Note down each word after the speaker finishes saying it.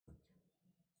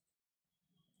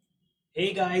Hey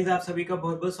guys, आप सभी का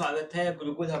बहुत बहुत स्वागत है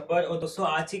गुरुकुल हब पर। और दोस्तों,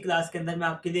 आज की क्लास के अंदर मैं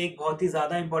आपके लिए एक बहुत ही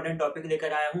ज्यादा इंपॉर्टेंट टॉपिक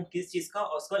लेकर आया हूँ। किस चीज का?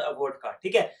 ऑस्कर अवार्ड का।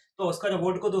 ठीक है, तो ऑस्कर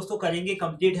अवार्ड को दोस्तों करेंगे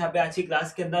कंप्लीट यहाँ पे आज की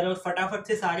क्लास के अंदर, और फटाफट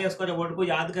से सारे ऑस्कर अवार्ड को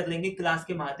याद कर लेंगे क्लास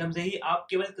के माध्यम से ही। आप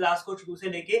केवल क्लास को शुरू से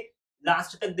लेके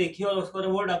लास्ट तक देखिए, और ऑस्कर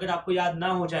अवार्ड अगर आपको याद ना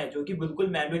हो जाए, जो कि बिल्कुल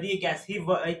मैनुअली एक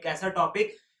ऐसा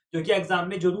टॉपिक जो कि एग्जाम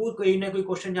में जरूर कोई ना कोई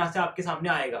क्वेश्चन यहाँ से आपके सामने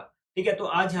आएगा। ठीक है, तो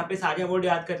आज यहाँ पे सारे अवार्ड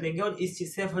याद कर लेंगे, और इस चीज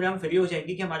से फिर हम फ्री हो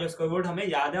जाएंगे कि हमारे उसका अवार्ड हमें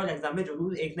याद है और एग्जाम में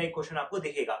जरूर एक ना एक क्वेश्चन आपको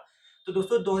दिखेगा। तो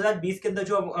दोस्तों, 2020 के अंदर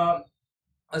जो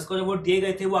ऑस्कर अवार्ड दिए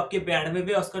गए थे वो आपके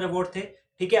 92वें ऑस्कर अवार्ड थे।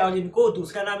 ठीक है, और इनको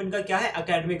दूसरा नाम इनका क्या है?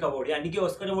 Academic award. यानी कि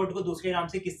ऑस्कर अवार्ड को दूसरे नाम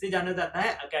से किससे जाना जाता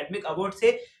है? अकेडमिक अवार्ड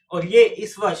से। और ये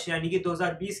इस वर्ष यानी कि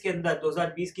 2020 के अंदर,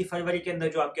 2020 की फरवरी के अंदर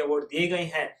जो आपके अवार्ड दिए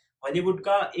गए हैं, हॉलीवुड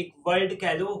का एक, वर्ल्ड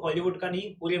कह लो, हॉलीवुड का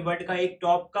नहीं पूरे वर्ल्ड का एक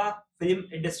टॉप का फिल्म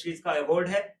इंडस्ट्रीज का अवार्ड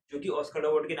है, जो कि ऑस्कर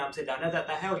अवार्ड के नाम से जाना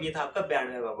जाता है। और ये था आपका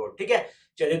 92वां अवार्ड। ठीक है,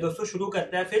 चलिए दोस्तों शुरू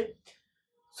करते हैं फिर।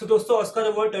 दोस्तों, ऑस्कर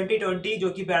अवार्ड 2020 जो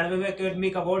कि 92वें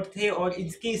एकेडमिक अवार्ड थे, और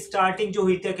इसकी स्टार्टिंग जो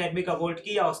हुई थी एकेडमिक अवार्ड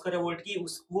की या ऑस्कर अवार्ड की,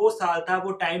 उस वो साल था,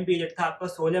 वो टाइम पीरियड था आपका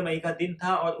 16 मई का दिन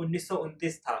था, और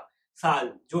 1929 था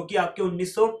साल, जो कि आपके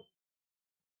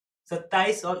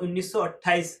 1927 और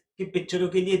 1928 की पिक्चरों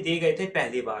के लिए दिए गए थे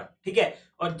पहली बार। ठीक है,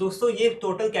 और दोस्तों ये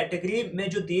टोटल कैटेगरी में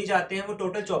जो दिए जाते हैं वो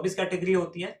टोटल 24 कैटेगरी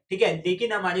होती है। ठीक है,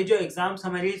 लेकिन हमारे जो एग्जाम्स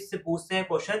हमारे से पूछते हैं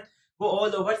क्वेश्चन, वो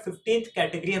ऑल ओवर 15th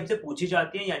कैटेगरी हमसे पूछी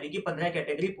जाती है, यानी कि 15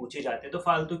 कैटेगरी पूछी जाते हैं। तो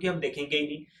फालतू की हम देखेंगे ही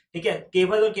नहीं। ठीक है,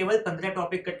 केवल और केवल 15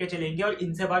 टॉपिक करके चलेंगे, और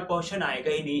इनसे बार क्वेश्चन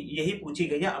आएगा ही नहीं, यही पूछी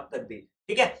गई है अब तक भी।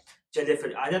 ठीक है, चलिए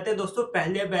फिर आ जाते हैं दोस्तों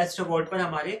पहले बेस्ट अवार्ड पर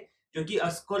हमारे, जो कि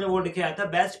ऑस्कर अवार्ड क्या था?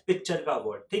 बेस्ट पिक्चर का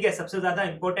अवार्ड। ठीक है, सबसे ज्यादा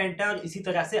इंपॉर्टेंट है, और इसी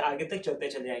तरह से आगे तक चलते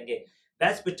चले जाएंगे।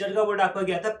 बेस्ट पिक्चर का अवार्ड आपका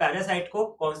गया था पैरासाइट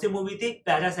को। कौन सी मूवी थी?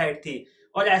 पैरासाइट थी।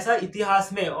 और ऐसा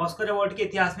इतिहास में, ऑस्कर अवार्ड के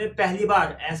इतिहास में पहली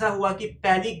बार ऐसा हुआ कि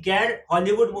पहली गैर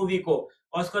हॉलीवुड मूवी को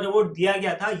ऑस्कर अवार्ड दिया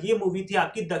गया था। ये मूवी थी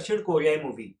आपकी दक्षिण कोरियाई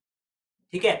मूवी।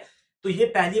 ठीक है, तो ये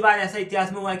पहली बार ऐसा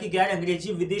इतिहास में हुआ कि गैर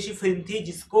अंग्रेजी विदेशी फिल्म थी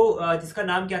जिसका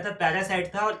नाम क्या था?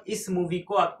 पैरासाइट था। और इस मूवी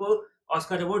को आपको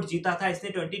ऑस्कर अवार्ड जीता था इसने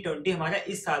 2020, हमारा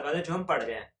इस साल वाला जो हम पढ़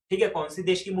रहे हैं। ठीक है, कौन सी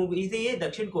देश की मूवी थी? ये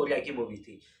दक्षिण कोरिया की मूवी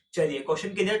थी। चलिए, क्वेश्चन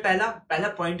क्लियर, पहला पहला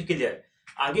पॉइंट क्लियर।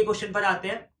 आगे क्वेश्चन पर आते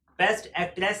हैं। Best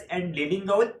actress and leading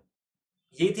role,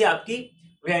 ये थी आपकी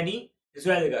रेनी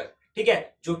ज्वेलगर। ठीक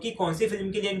है, जो कि कौन सी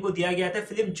फिल्म के लिए इनको दिया गया था?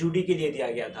 फिल्म जूडी के लिए दिया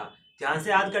गया था। ध्यान से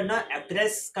याद करना,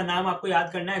 एक्ट्रेस का नाम आपको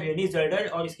याद करना है रेनी ज्वेलर,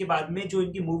 और इसके बाद में जो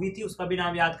इनकी मूवी थी उसका भी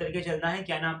नाम याद करके चलना है।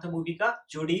 क्या नाम था मूवी का?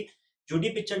 जूडी। जूडी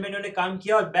पिक्चर में इन्होंने काम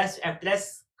किया, और बेस्ट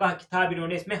एक्ट्रेस का खिताब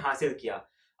इन्होंने इसमें हासिल किया।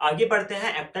 आगे बढ़ते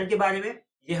हैं एक्टर के बारे में।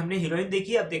 ये हमने हीरोइन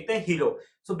देखी, अब देखते हैं हीरो।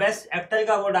 बेस्ट एक्टर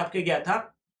का अवार्ड आपके गया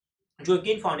था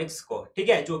जोकिन फोनिक्स को। ठीक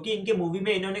है, जो कि इनके मूवी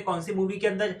में, इन्होंने कौन सी मूवी के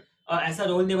अंदर ऐसा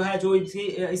रोल निभाया जो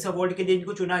इस अवार्ड के लिए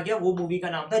इनको चुना गया? वो मूवी का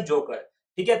नाम था जोकर।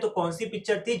 ठीक है, तो कौन सी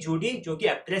पिक्चर थी? जूडी, जो कि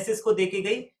एक्ट्रेसेस को देके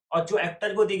गई, और जो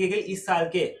एक्टर को देके गई इस साल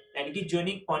के, यानी कि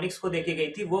जोनिक फोनिक्स को देके गई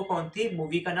थी, वो कौन थी?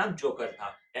 मूवी का नाम जोकर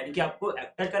था। यानी कि आपको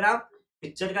एक्टर का नाम,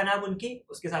 पिक्चर का नाम उनकी,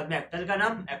 उसके साथ में एक्टर का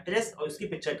नाम, एक्ट्रेस और उसकी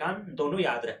पिक्चर का नाम दोनों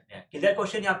याद रखने हैं। क्लियर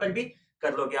क्वेश्चन यहाँ पर भी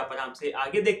कर लोगे आप आराम से।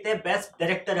 आगे देखते हैं best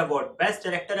director award. Best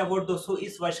director award दोस्तों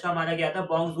इस वर्ष का हमारा गया था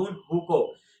बॉन्ग जून हू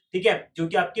को। ठीक है, जो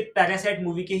कि आपकी पैरासाइट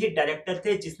मूवी के ही डायरेक्टर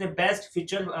थे, जिसने बेस्ट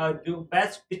फीचर, जो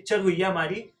बेस्ट पिक्चर हुई है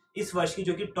हमारी इस वर्ष की,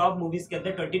 जो कि टॉप मूवीज के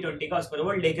अंदर 2020 का ऑस्कर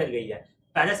अवार्ड लेकर गई है।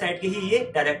 पैरासाइट के ही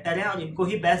ये डायरेक्टर है, और इनको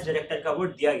ही बेस्ट डायरेक्टर का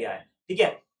अवार्ड दिया गया है। ठीक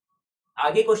है,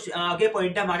 आगे क्वेश्चन, आगे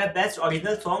पॉइंट है हमारा बेस्ट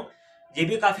ओरिजिनल सॉन्ग। ये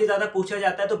भी काफी ज्यादा पूछा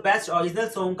जाता है। तो बेस्ट ओरिजिनल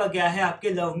सॉन्ग का गया है आपके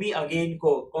लव मी अगेन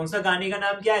को। कौन सा गाने का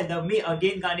नाम क्या है? लव मी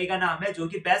अगेन गाने का नाम है, जो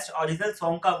कि बेस्ट ओरिजिनल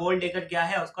सॉन्ग का अवार्ड लेकर गया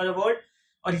है, ऑस्कर अवार्ड।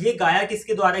 और ये गाया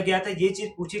किसके द्वारा गया था? ये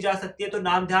चीज पूछी जा सकती है, तो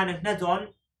नाम ध्यान रखना,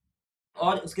 जॉन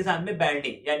और उसके साथ में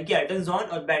बैंडी, यानी कि एल्टन जॉन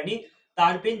और बैंडी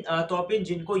तारपिन तोपिन,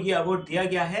 जिनको ये अवार्ड दिया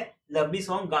गया है लवली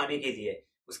सॉन्ग गाने के लिए।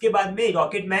 उसके बाद में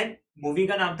रॉकेट मैन मूवी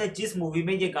का नाम था, जिस मूवी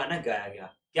में ये गाना गाया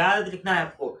गया। क्या याद रखना है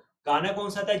आपको? गाना कौन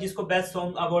सा था जिसको बेस्ट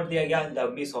सॉन्ग अवार्ड दिया गया?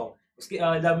 Lovely song. उसके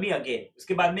लव मी अगेन।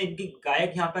 उसके बाद में इनकी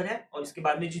गायक यहाँ पर है, और उसके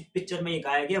बाद में जिस पिक्चर में ये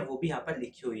गाया गया वो भी यहाँ पर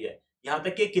लिखी हुई है। यहाँ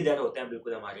तक के क्लियर होते हैं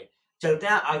बिल्कुल हमारे। चलते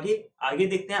हैं आगे। आगे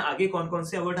देखते हैं आगे कौन कौन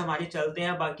से अवार्ड हमारे चलते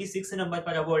हैं। बाकी 6 नंबर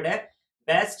पर अवार्ड है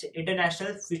बेस्ट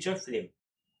इंटरनेशनल फीचर फिल्म।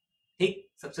 ठीक,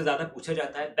 सबसे ज्यादा पूछा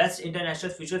जाता है। बेस्ट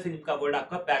इंटरनेशनल फीचर फिल्म का अवार्ड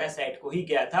आपका पैरासाइट को ही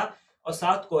गया था, और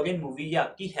साउथ कोरियन मूवी ये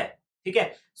आपकी है। ठीक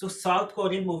है, साउथ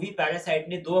कोरियन मूवी पैरासाइट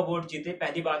ने 2 अवार्ड जीते।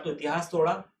 पहली बार तो इतिहास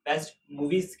तोड़ा बेस्ट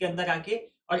मूवीज के अंदर आके,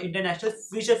 और इंटरनेशनल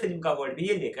फीचर फिल्म का अवार्ड भी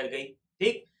ये लेकर गई।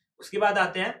 ठीक, उसके बाद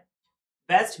आते हैं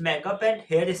best makeup and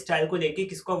hair style को लेके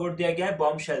किसको अवार्ड दिया गया है?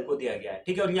 बॉम्ब शेल को दिया गया है।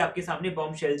 ठीक है, और ये आपके सामने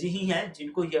बॉम्ब शेल जी ही हैं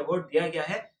जिनको ये अवार्ड दिया गया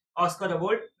है, ऑस्कर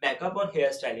अवार्ड मेकअप और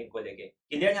हेयर स्टाइलिंग को लेके।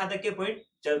 क्लियर यहाँ तक के पॉइंट?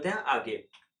 चलते हैं आगे।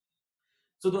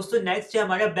 सो दोस्तों नेक्स्ट है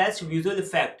हमारा बेस्ट विजुअल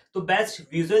इफेक्ट। तो बेस्ट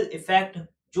विजुअल इफेक्ट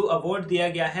जो अवार्ड दिया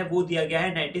गया है वो दिया गया है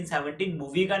 1917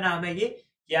 मूवी का नाम है ये,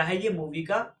 क्या है ये मूवी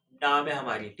का नाम है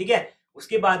हमारी, ठीक है।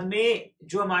 उसके बाद में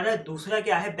जो हमारा दूसरा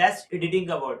क्या है बेस्ट एडिटिंग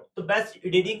अवार्ड। तो बेस्ट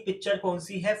एडिटिंग पिक्चर कौन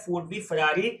सी है, फोर्ड वी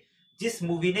फरारी, जिस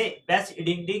मूवी ने बेस्ट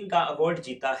एडिटिंग का अवार्ड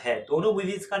जीता है। दोनों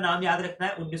मूवीज का नाम याद रखना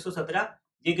है। 1917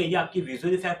 ये गई है आपकी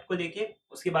विजुअल इफेक्ट को लेके,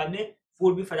 उसके बाद में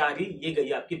फोर्ड वी फरारी ये गई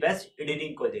है आपकी बेस्ट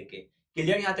एडिटिंग को लेके।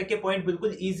 क्लियर, यहाँ तक के पॉइंट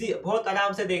बिल्कुल इजी, बहुत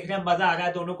आराम से देख रहे हैं, मजा आ रहा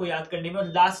है दोनों को याद करने में। और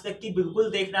लास्ट तक की बिल्कुल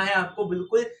देखना है आपको,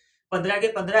 बिल्कुल 15 के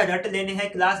 15 रट लेने हैं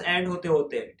क्लास एंड होते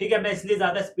होते, ठीक है। मैं इसलिए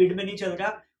ज्यादा स्पीड में नहीं चल रहा,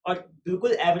 और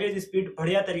बिल्कुल एवरेज स्पीड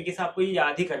बढ़िया तरीके से आपको ये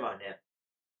याद ही करवाने हैं।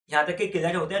 यहाँ तक के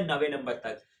क्लियर होते हैं 90 नंबर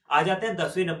तक। आ जाते हैं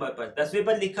 10वें नंबर पर। 10वें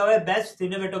पर लिखा हुआ है बेस्ट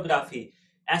सिनेमेटोग्राफी।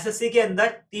 एसएससी के अंदर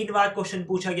 3 बार क्वेश्चन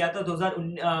पूछा गया था।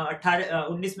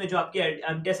 2018-19 में जो आपके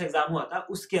एमटीएस एग्जाम हुआ था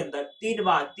उसके अंदर 3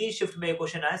 बार 3 शिफ्ट में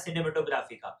क्वेश्चन आया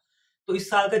सिनेमेटोग्राफी का। तो इस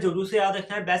साल का जरूर से याद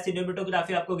रखना है। बेस्ट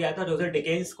सिनेमेटोग्राफी आपको गया था रोजर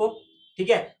डिकेंस को, ठीक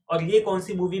है। और ये कौन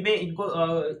सी मूवी में इनको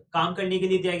काम करने के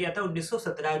लिए दिया गया था,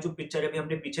 1917 जो पिक्चर अभी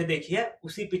हमने पीछे देखी है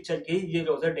उसी पिक्चर के ये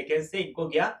रोजर डिकेंस से इनको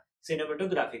गया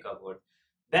सिनेमेटोग्राफी का award.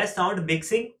 Best sound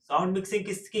mixing, sound mixing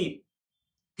किसकी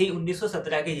थी,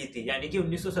 1917 की ही थी, यानी कि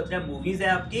 1917 मूवीज है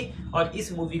आपकी, और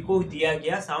इस मूवी को दिया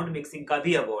गया साउंड मिक्सिंग का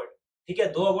भी अवार्ड, ठीक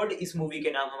है। 2 अवार्ड इस मूवी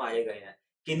के नाम हमारे गए हैं।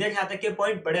 क्लियर, यहाँ तक के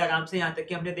पॉइंट बड़े आराम से यहाँ तक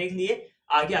के हमने देख लिए।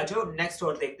 आगे आ जाओ, नेक्स्ट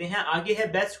और देखते हैं। आगे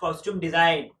है best costume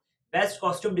design. Best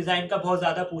costume design का बहुत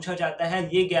ज्यादा पूछा जाता है,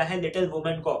 ये गया है लिटिल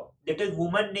वुमन को। लिटिल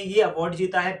वुमन ने ये अवार्ड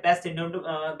जीता है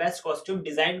बेस्ट कॉस्ट्यूम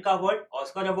डिजाइन का अवार्ड,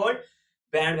 ऑस्कर अवार्ड,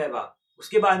 बैंड वेवा।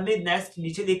 उसके बाद में नेक्स्ट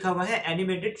नीचे लिखा हुआ है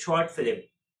एनिमेटेड शॉर्ट फिल्म,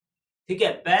 ठीक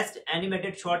है। बेस्ट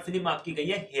एनिमेटेड शॉर्ट फिल्म आपकी गई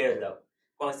है हेयर लव।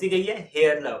 कौन सी गई है,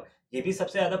 हेयर लव। ये भी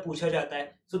सबसे ज्यादा पूछा जाता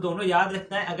है, सो दोनों याद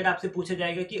रखना है। अगर आपसे पूछा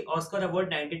जाएगा कि ऑस्कर अवार्ड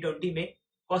 1920 में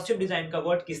कॉस्ट्यूम डिजाइन का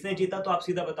अवार्ड किसने जीता, तो आप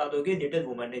सीधा बता दोगे लिटिल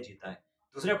वुमन ने जीता है।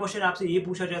 दूसरा क्वेश्चन आपसे ये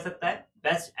पूछा जा सकता है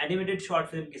बेस्ट एनिमेटेड शॉर्ट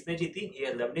फिल्म किसने जीती,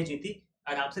 हेयर लव ने जीती।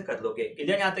 आराम से कर लोगे।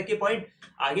 क्लियर यहाँ तक के पॉइंट।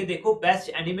 आगे देखो बेस्ट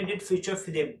एनिमेटेड फीचर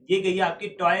फिल्म, ये गई है आपकी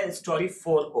टॉय स्टोरी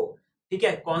 4 को, ठीक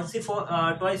है। कौन सी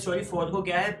टॉय स्टोरी 4 को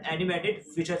क्या है एनिमेटेड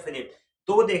फीचर फिल्म।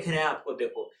 2 देखने हैं आपको,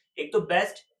 देखो एक तो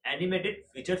बेस्ट एनिमेटेड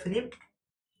फीचर फिल्म,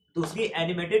 दूसरी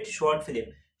animated short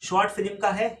film. Short film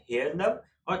का है हेयर लव,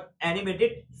 और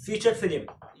एनिमेटेड फीचर फिल्म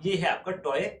ये है आपका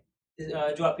टॉय,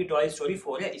 जो आपकी टॉय स्टोरी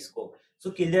 4 है इसको। सो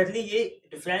क्लियरली ये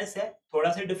डिफरेंस है,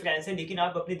 थोड़ा सा डिफरेंस है, लेकिन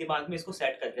आप अपने दिमाग में इसको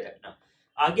सेट करके रखना।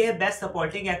 आगे है best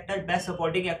supporting actor. Best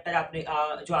supporting actor आपने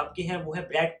जो आपके हैं वो है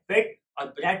ब्रैड पिट, और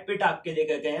ब्रैड पिट आपके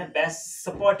लेकर गए हैं बेस्ट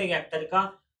सपोर्टिंग एक्टर का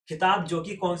खिताब, जो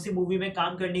कि कौन सी मूवी में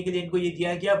काम करने के लिए इनको ये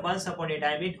दिया गया, once upon A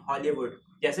time in Hollywood.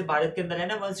 जैसे भारत के अंदर है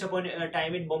ना once upon A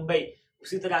time in Mumbai,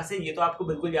 उसी तरह से ये तो आपको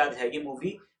बिल्कुल याद रहेगी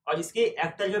मूवी। और इसके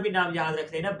एक्टर का भी नाम याद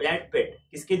रख लेना, ब्रैड पिट।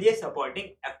 किसके लिए, सपोर्टिंग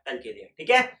एक्टर के लिए, ठीक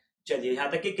है। चलिए यहाँ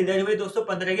तक के क्लियर हुए दोस्तों।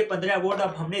 15 के 15 अवार्ड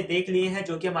अब हमने देख लिए हैं,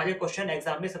 जो कि हमारे क्वेश्चन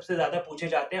एग्जाम में सबसे ज्यादा पूछे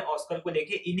जाते हैं ऑस्कर को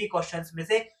लेके, इन्हीं क्वेश्चंस में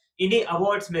से, इन्हीं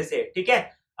अवार्ड्स में से, ठीक है।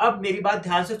 अब मेरी बात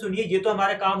ध्यान से सुनिए, ये तो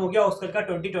हमारा काम हो गया ऑस्कर का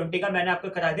 2020 का, मैंने आपको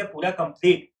करा दिया पूरा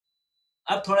कंप्लीट।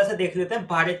 अब थोड़ा सा देख लेते हैं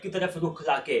भारत की तरफ रुख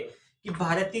लाके, कि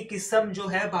भारत की किस्म जो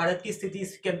है, भारत की स्थिति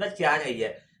इसके अंदर क्या रही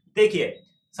है। देखिए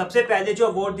सबसे पहले जो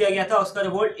अवार्ड दिया गया था ऑस्कर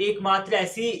अवार्ड, एकमात्र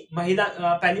ऐसी महिला,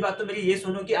 पहली बात तो मेरी ये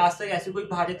सुनो कि आज तक ऐसी कोई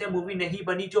भारतीय मूवी नहीं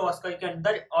बनी जो ऑस्कर के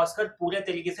अंदर ऑस्कर पूरे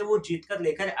तरीके से वो जीत कर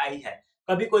लेकर आई है।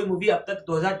 कभी कोई मूवी अब तक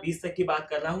 2020 तक की बात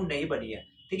कर रहा हूँ नहीं बनी है,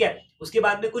 ठीक है। उसके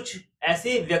बाद में कुछ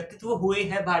ऐसे व्यक्तित्व हुए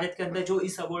हैं भारत के अंदर जो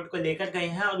इस अवार्ड को लेकर गए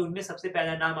हैं, और उनमें सबसे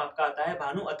पहला नाम आपका आता है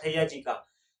भानु अथैया जी का।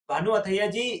 भानु अथैया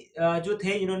जी जो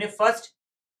थे, इन्होंने फर्स्ट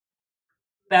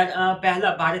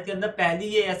पहला भारत के अंदर पहली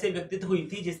ये ऐसे व्यक्तित्व हुई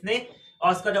थी जिसने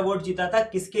ऑस्कर अवार्ड जीता था।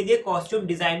 किसके लिए, कॉस्ट्यूम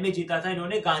डिजाइन में जीता था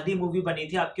इन्होंने। गांधी मूवी बनी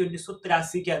थी आपकी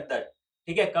 1983 के अंदर,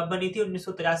 ठीक है। कब बनी थी,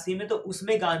 1983 में। तो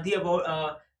उसमें गांधी अवार्ड,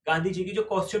 गांधी जी की जो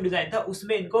कॉस्ट्यूम डिजाइन था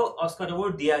उसमें इनको ऑस्कर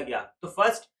अवार्ड दिया गया। तो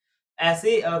फर्स्ट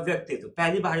ऐसे व्यक्तित्व,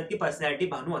 पहली भारत की पर्सनैलिटी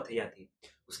भानु अथैया थी।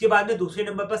 उसके बाद में दूसरे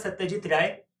नंबर पर सत्यजीत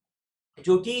राय,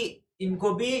 जो कि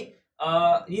इनको भी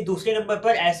ये दूसरे नंबर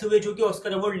पर ऐसे हुए जो कि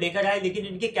ऑस्कर अवार्ड लेकर आए, लेकिन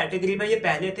इनकी कैटेगरी में ये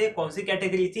पहले थे। कौन सी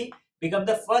कैटेगरी थी, become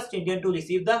the first Indian to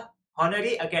receive the honorary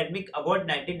academic award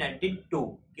 1992।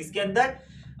 किसके अंदर,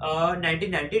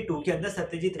 1992 के अंदर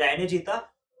सत्यजीत राय ने जीता।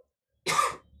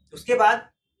 उसके बाद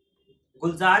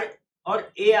गुलजार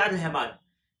और ए आर रहमान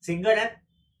सिंगर है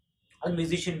और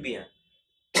म्यूजिशियन भी है,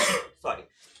 सॉरी।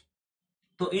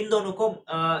 तो इन दोनों को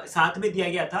साथ में दिया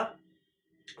गया था।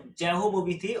 जय हो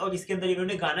मूवी थी और इसके अंदर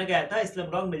इन्होंने गाना गाया था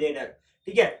स्लमडॉग मिलियनेयर,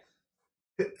 ठीक है।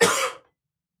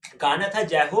 गाना था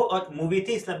जय हो और मूवी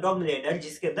थी स्लमडॉग मिलियनेयर,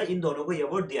 जिसके अंदर इन दोनों को ये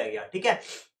अवार्ड दिया गया, ठीक है।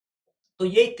 तो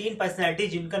ये 3 पर्सनैलिटी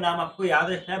जिनका नाम आपको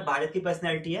याद रखना है, भारत की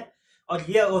पर्सनैलिटी है, और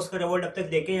ये ऑस्कर अवार्ड अब तक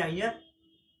लेके आई है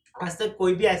आज तक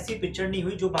कोई भी ऐसी पिक्चर नहीं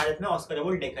हुई जो भारत में ऑस्कर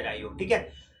अवार्ड लेकर आई हो, ठीक है।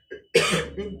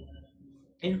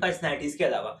 इन पर्सनैलिटीज के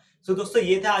अलावा। सो दोस्तों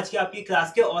ये था आज की आपकी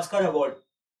क्लास के ऑस्कर अवार्ड,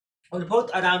 और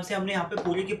बहुत आराम से हमने यहाँ पे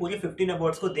पूरी की पूरी 15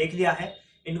 अवार्ड्स को देख लिया है।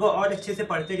 इनको और अच्छे से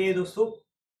पढ़ते रहिए दोस्तों,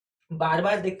 बार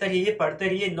बार देखते रहिए, पढ़ते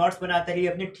रहिए, नोट्स बनाते रहिए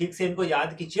अपने, ठीक से इनको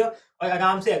याद कीजिए, और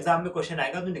आराम से एग्जाम में क्वेश्चन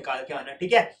आएगा तो निकाल के आना,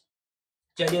 ठीक है।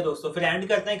 चलिए दोस्तों फिर एंड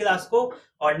करते हैं क्लास को,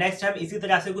 और नेक्स्ट टाइम इसी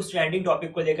तरह से कुछ ट्रेंडिंग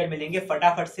टॉपिक को लेकर मिलेंगे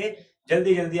फटाफट से,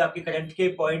 जल्दी जल्दी आपके करंट के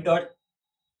पॉइंट और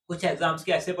कुछ एग्जाम्स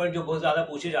के ऐसे पॉइंट जो बहुत ज्यादा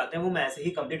पूछे जाते हैं वो मैं ऐसे ही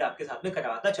कंप्लीट आपके साथ में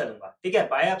करवाता चलूंगा, ठीक है।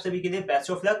 बाय आप सभी के लिए,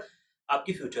 बेस्ट ऑफ लक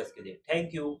आपकी फ्यूचर्स के लिए,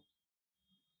 थैंक यू।